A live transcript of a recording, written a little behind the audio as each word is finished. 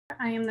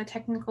I am the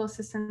Technical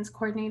Assistance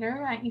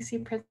Coordinator at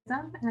EC Prism,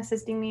 and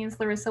assisting me is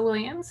Larissa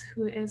Williams,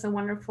 who is a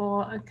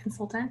wonderful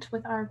consultant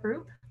with our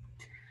group.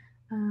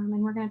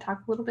 And we're going to talk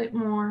a little bit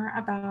more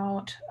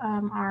about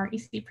our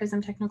EC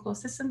Prism Technical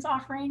Assistance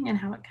offering and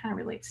how it kind of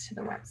relates to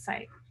the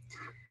website.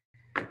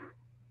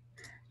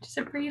 Just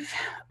a brief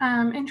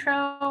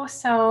intro.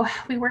 So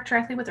we work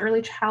directly with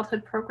early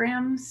childhood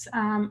programs,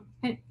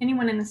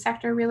 anyone in the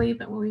sector really,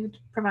 but we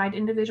provide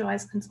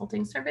individualized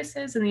consulting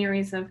services in the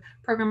areas of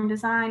program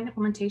design,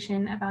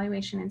 implementation,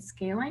 evaluation, and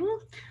scaling.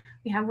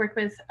 We have worked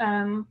with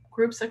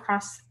groups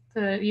across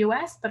the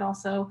US, but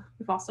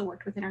we've also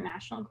worked with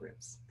international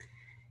groups.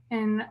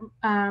 And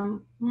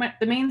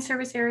the main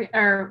service area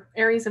or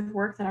areas of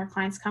work that our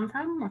clients come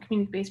from are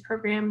community-based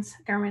programs,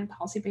 government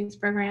policy-based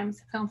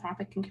programs,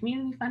 philanthropic and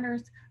community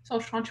funders,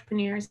 social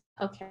entrepreneurs,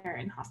 healthcare,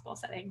 and hospital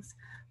settings.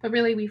 But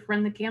really, we've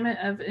run the gamut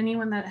of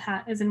anyone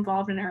that is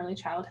involved in early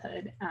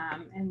childhood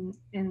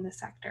in the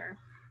sector.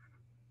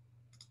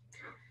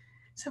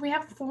 So we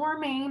have four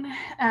main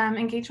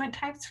engagement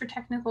types for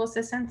technical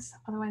assistance,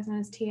 otherwise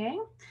known as TA.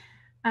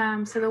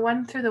 So the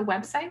one through the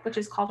website, which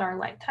is called our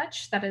light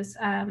touch, that is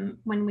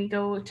when we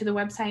go to the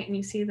website and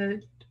you see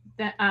down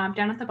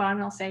at the bottom,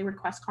 it'll say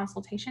request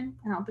consultation,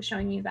 and I'll be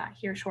showing you that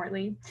here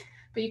shortly.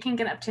 But you can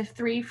get up to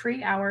 3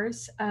 free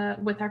hours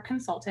with our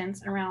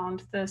consultants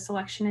around the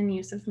selection and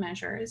use of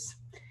measures.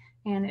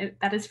 And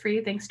that is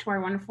free thanks to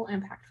our wonderful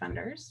impact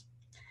funders.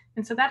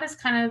 And so that is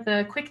kind of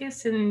the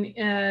quickest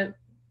and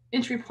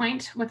entry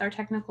point with our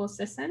technical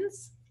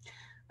assistance.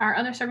 Our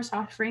other service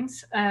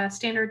offerings,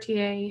 standard TA,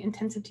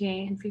 intensive TA,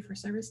 and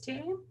fee-for-service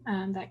TA,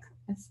 that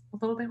is a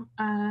little bit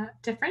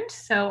different.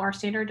 So our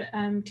standard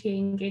TA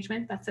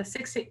engagement, that's a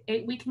 6 to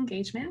 8 week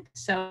engagement.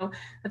 So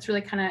that's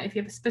really kind of, if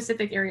you have a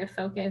specific area of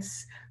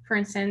focus, for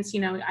instance,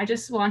 I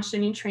just launched a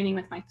new training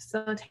with my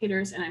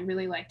facilitators and I'd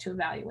really like to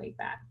evaluate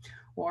that.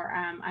 Or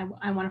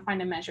I want to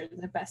find a measure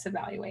that best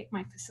evaluate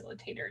my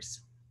facilitators.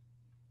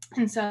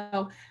 And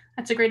so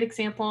that's a great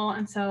example.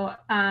 And so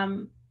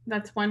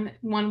that's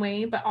one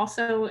way, but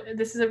also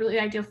this is a really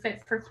ideal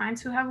fit for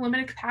clients who have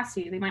limited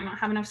capacity. They might not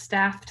have enough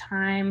staff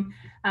time.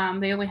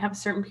 They only have a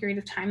certain period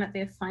of time that they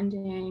have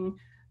funding,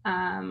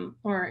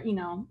 or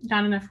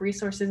not enough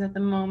resources at the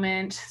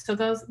moment. So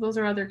those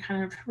are other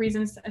kind of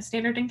reasons a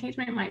standard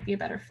engagement might be a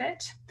better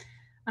fit.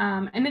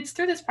 And it's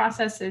through this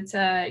process, it's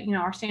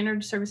our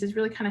standard services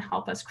really kind of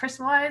help us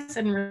crystallize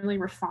and really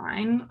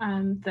refine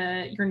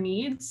your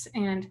needs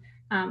and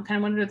kind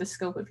of what are the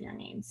scope of your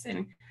needs.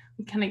 And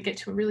we kind of get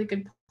to a really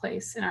good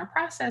place in our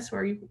process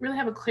where you really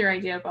have a clear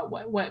idea about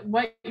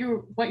what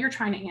you're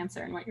trying to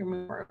answer and what you're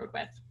moving forward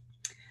with.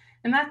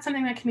 And that's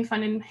something that can be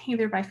funded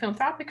either by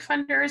philanthropic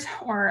funders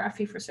or a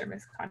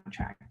fee-for-service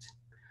contract.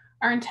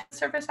 Our intensive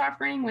service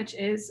offering, which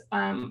is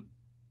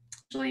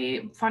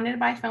usually funded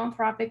by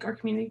philanthropic or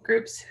community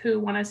groups who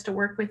want us to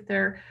work with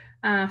their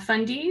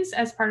fundees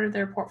as part of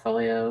their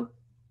portfolio.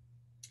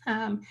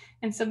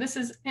 And so this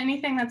is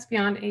anything that's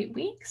beyond 8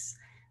 weeks.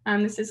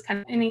 This is kind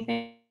of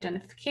anything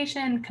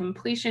identification,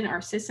 completion, or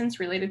assistance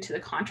related to the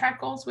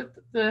contract goals with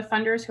the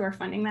funders who are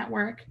funding that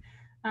work.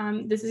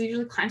 This is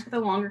usually clients with a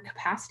longer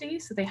capacity,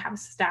 so they have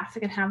staff that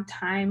can have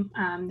time.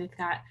 They've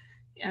got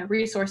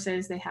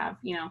resources. They have,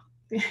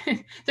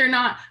 they're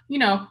not,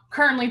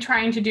 currently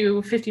trying to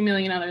do 50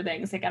 million other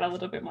things. They got a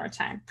little bit more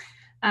time.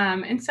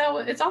 And so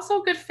it's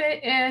also a good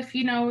fit if,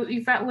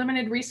 you've got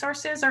limited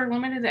resources or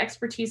limited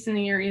expertise in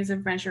the areas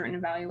of measure and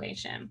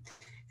evaluation.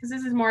 Because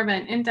this is more of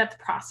an in-depth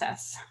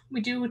process.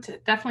 We do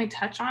definitely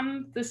touch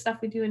on the stuff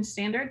we do in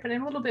standard, but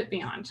a little bit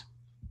beyond.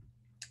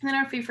 And then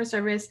our fee for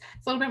service,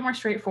 it's a little bit more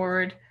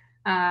straightforward.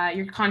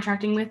 You're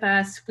contracting with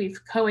us. We've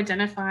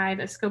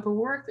co-identified a scope of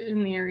work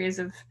in the areas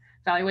of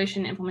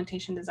evaluation,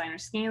 implementation, design, or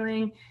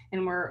scaling,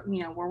 and we're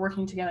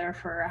working together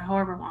for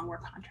however long we're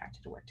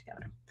contracted to work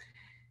together.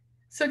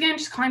 So again,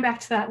 just calling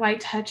back to that light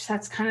touch,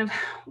 that's kind of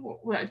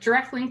a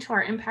direct link to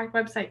our impact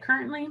website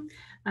currently.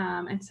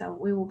 And so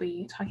we will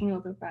be talking a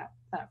little bit about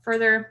that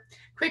further.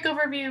 Quick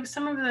overview of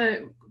some of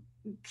the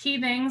key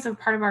things of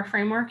part of our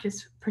framework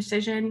is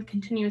precision,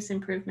 continuous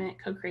improvement,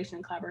 co-creation,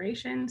 and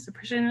collaboration. So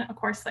precision, of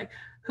course, like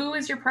who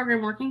is your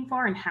program working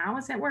for and how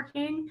is it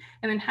working?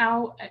 And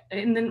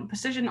then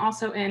precision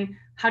also in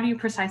how do you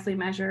precisely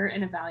measure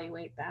and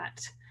evaluate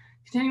that?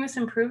 Continuous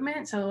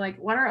improvement. So like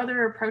what are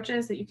other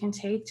approaches that you can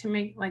take to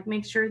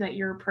make sure that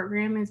your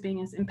program is being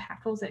as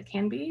impactful as it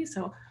can be?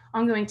 So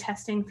ongoing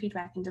testing,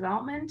 feedback, and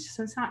development.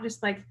 So it's not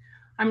just like,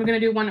 I'm going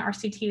to do one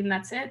RCT and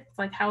that's it. It's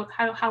like how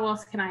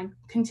else can I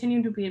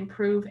continue to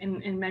improve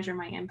and measure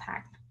my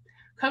impact?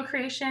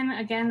 Co-creation,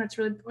 again, that's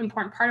a really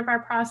important part of our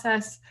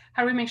process.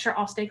 How do we make sure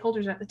all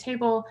stakeholders are at the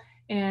table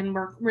and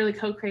we're really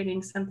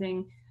co-creating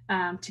something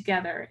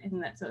together,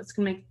 and so it's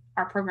going to make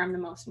our program the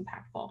most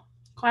impactful.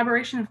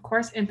 Collaboration, of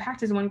course,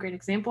 impact is one great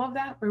example of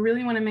that. We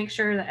really want to make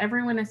sure that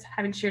everyone is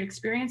having shared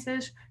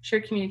experiences,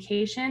 shared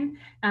communication,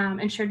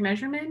 and shared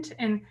measurement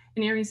in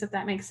areas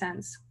that makes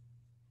sense.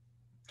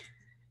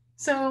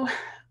 So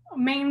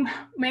main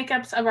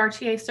makeups of our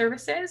TA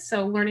services,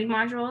 so learning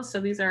modules. So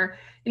these are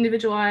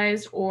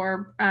individualized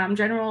or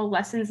general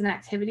lessons and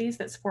activities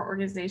that support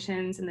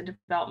organizations in the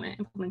development,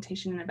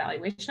 implementation, and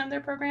evaluation of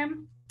their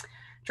program.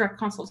 Direct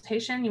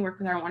consultation, you work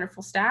with our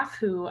wonderful staff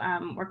who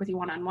work with you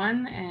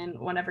one-on-one and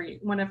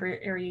whatever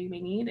area you may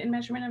need in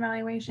measurement and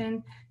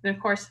evaluation. And of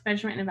course,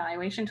 measurement and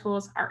evaluation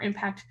tools. Our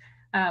impact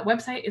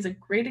website is a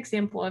great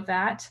example of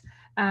that.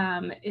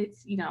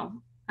 It's,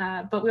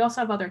 but we also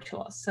have other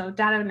tools. So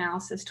data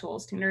analysis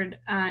tools,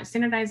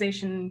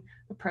 standardization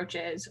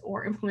approaches,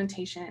 or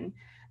implementation.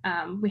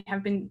 We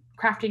have been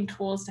crafting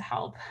tools to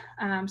help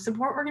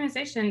support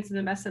organizations in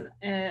the best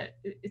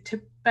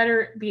to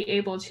better be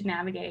able to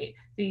navigate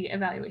the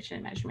evaluation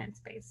and measurement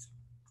space.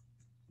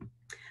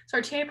 So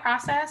our TA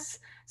process,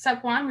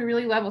 step one, we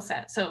really level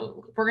set.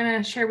 So we're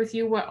going to share with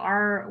you what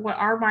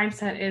our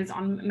mindset is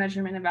on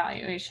measurement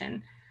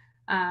evaluation.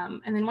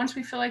 And then once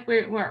we feel like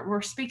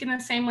we're speaking the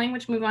same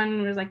language, move on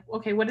and we're like,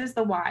 okay, what is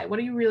the why? What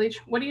are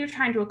you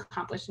trying to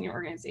accomplish in your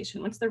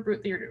organization? What's the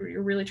root that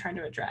you're really trying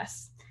to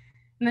address?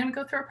 And then we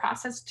go through a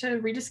process to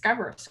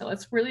rediscover. So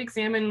let's really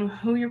examine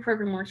who your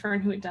program works for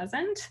and who it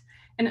doesn't.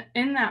 And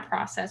in that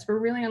process, we're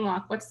really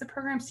unlock what's the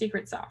program's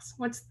secret sauce?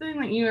 What's the thing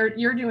that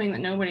you're doing that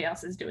nobody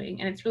else is doing?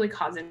 And it's really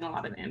causing a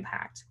lot of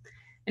impact.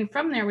 And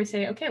from there, we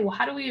say, okay, well,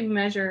 how do we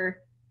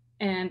measure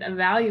and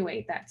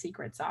evaluate that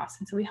secret sauce?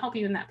 And so we help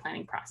you in that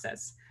planning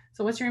process.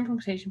 So what's your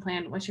implementation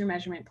plan? What's your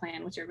measurement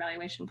plan? What's your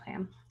evaluation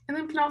plan? And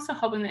then we can also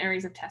help in the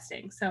areas of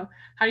testing. So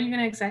how are you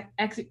going to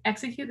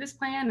execute this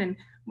plan, and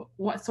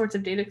what sorts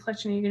of data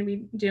collection are you going to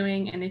be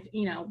doing? And if,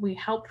 we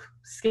help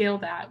scale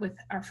that with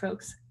our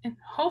folks. And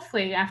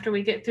hopefully after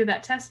we get through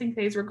that testing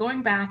phase, we're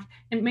going back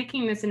and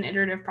making this an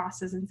iterative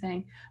process and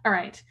saying, all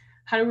right,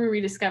 how do we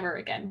rediscover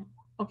again?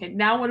 Okay,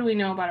 now what do we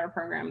know about our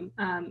program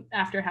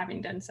after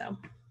having done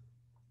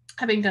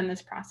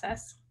this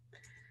process?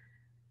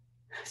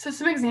 So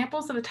some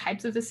examples of the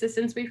types of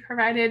assistance we've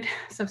provided.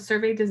 So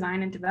survey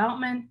design and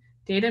development,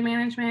 data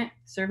management,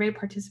 survey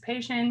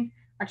participation,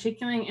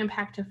 articulating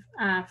impact of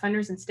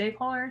funders and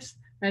stakeholders,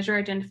 measure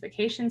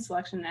identification,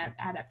 selection, and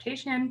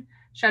adaptation,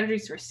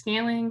 strategies for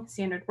scaling,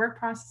 standard work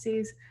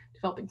processes,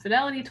 developing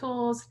fidelity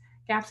tools,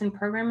 gaps in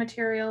program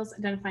materials,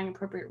 identifying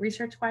appropriate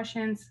research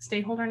questions,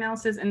 stakeholder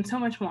analysis, and so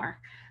much more.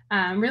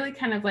 Really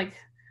kind of like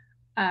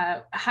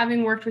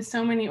having worked with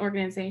so many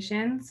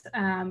organizations,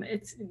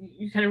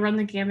 you kind of run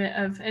the gamut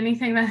of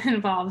anything that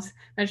involves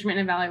measurement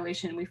and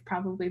evaluation. We've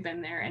probably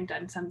been there and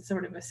done some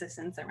sort of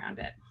assistance around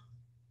it.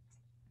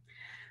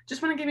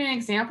 Just want to give you an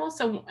example.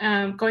 So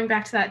going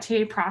back to that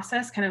TA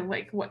process, kind of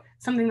like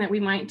something that we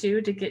might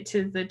do to get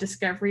to the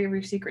discovery of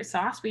your secret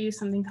sauce, we use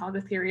something called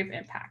the theory of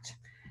impact.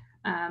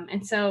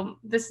 And so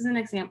this is an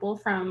example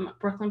from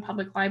Brooklyn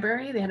Public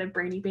Library. They had a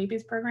Brady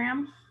Babies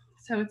program.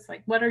 So it's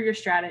like, what are your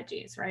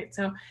strategies, right?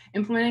 So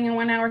implementing a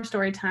 1 hour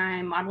story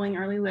time, modeling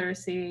early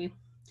literacy,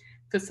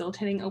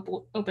 facilitating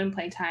open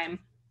play time.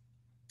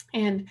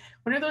 And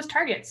what are those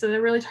targets? So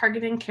they're really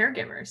targeting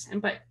caregivers,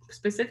 but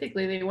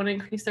specifically they want to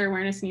increase their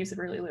awareness and use of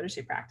early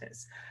literacy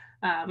practice.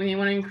 And they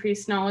want to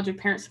increase knowledge of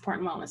parent support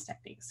and wellness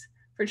techniques.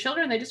 For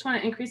children, they just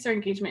want to increase their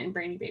engagement in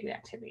Brady Baby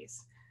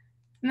activities.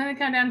 And then they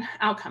come down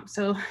outcomes.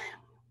 So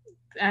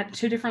at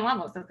two different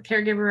levels. At the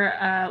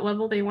caregiver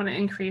level, they want to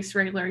increase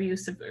regular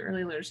use of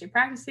early literacy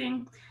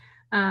practicing.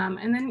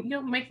 And then,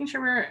 making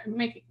sure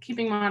we're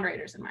keeping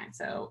moderators in mind.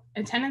 So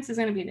attendance is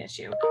going to be an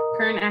issue,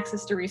 current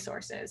access to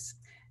resources,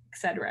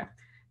 etc.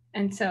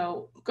 And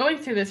so going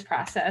through this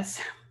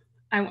process,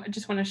 I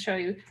just want to show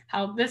you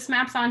how this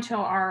maps onto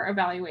our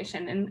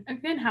evaluation, and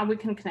again, how we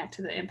can connect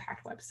to the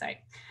impact website.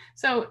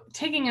 So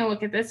taking a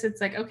look at this,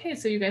 it's like, okay,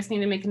 so you guys need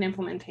to make an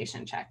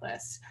implementation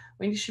checklist.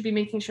 We should be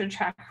making sure to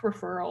track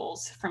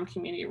referrals from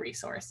community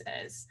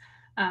resources.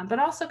 But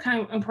also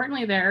kind of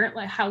importantly there,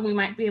 like how we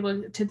might be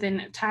able to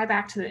then tie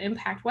back to the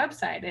impact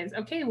website is,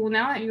 okay, well,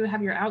 now that you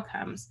have your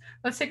outcomes,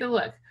 let's take a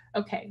look.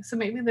 Okay, so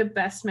maybe the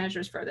best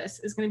measures for this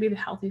is going to be the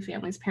Healthy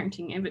Families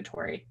Parenting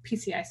Inventory,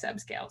 PCI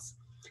subscales.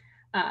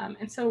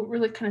 And so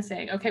really kind of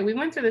saying, okay, we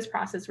went through this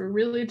process, we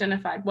really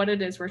identified what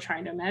it is we're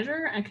trying to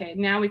measure. Okay,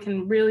 now we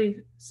can really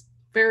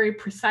very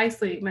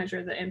precisely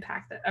measure the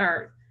impact that,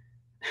 or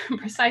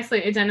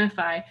precisely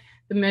identify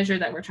the measure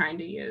that we're trying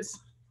to use.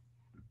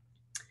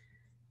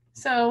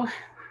 So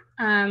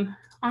on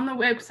the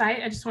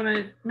website, I just want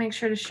to make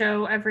sure to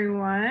show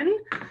everyone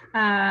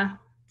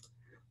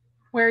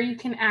where you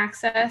can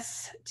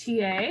access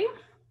TA.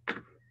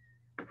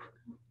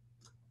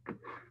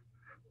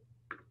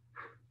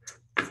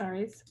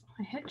 Sorry,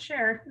 I hit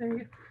share.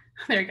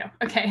 There you go.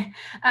 Okay.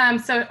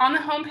 So on the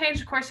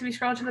homepage, of course, if you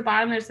scroll to the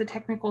bottom, there's the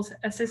technical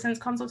assistance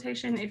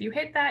consultation. If you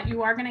hit that,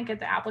 you are going to get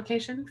the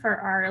application for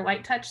our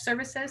light touch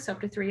services, so up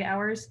to 3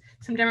 hours,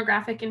 some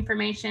demographic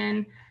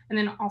information, and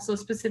then also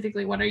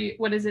specifically what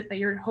is it that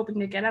you're hoping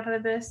to get out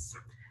of this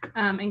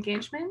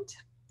engagement.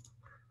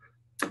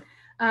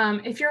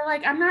 If you're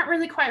like, I'm not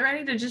really quite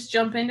ready to just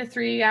jump into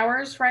 3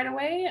 hours right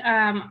away,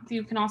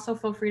 you can also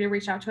feel free to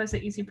reach out to us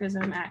at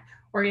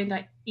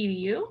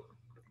easyprism@oregon.edu.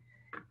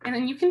 And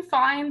then you can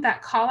find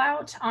that call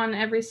out on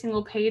every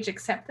single page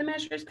except the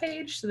measures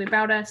page. So the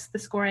about us, the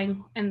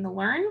scoring, and the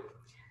learn.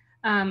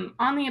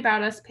 On the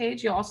About Us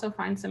page, you'll also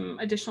find some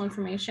additional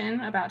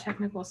information about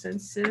technical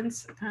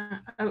assistance,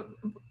 an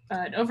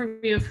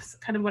overview of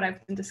kind of what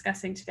I've been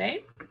discussing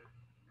today.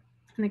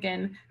 And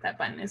again, that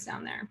button is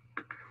down there.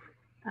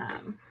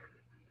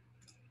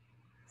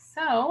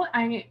 So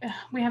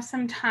we have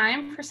some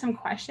time for some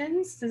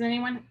questions. Does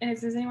anyone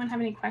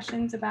have any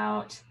questions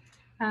about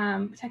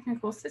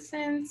technical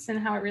assistance and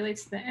how it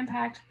relates to the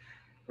impact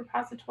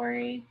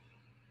repository?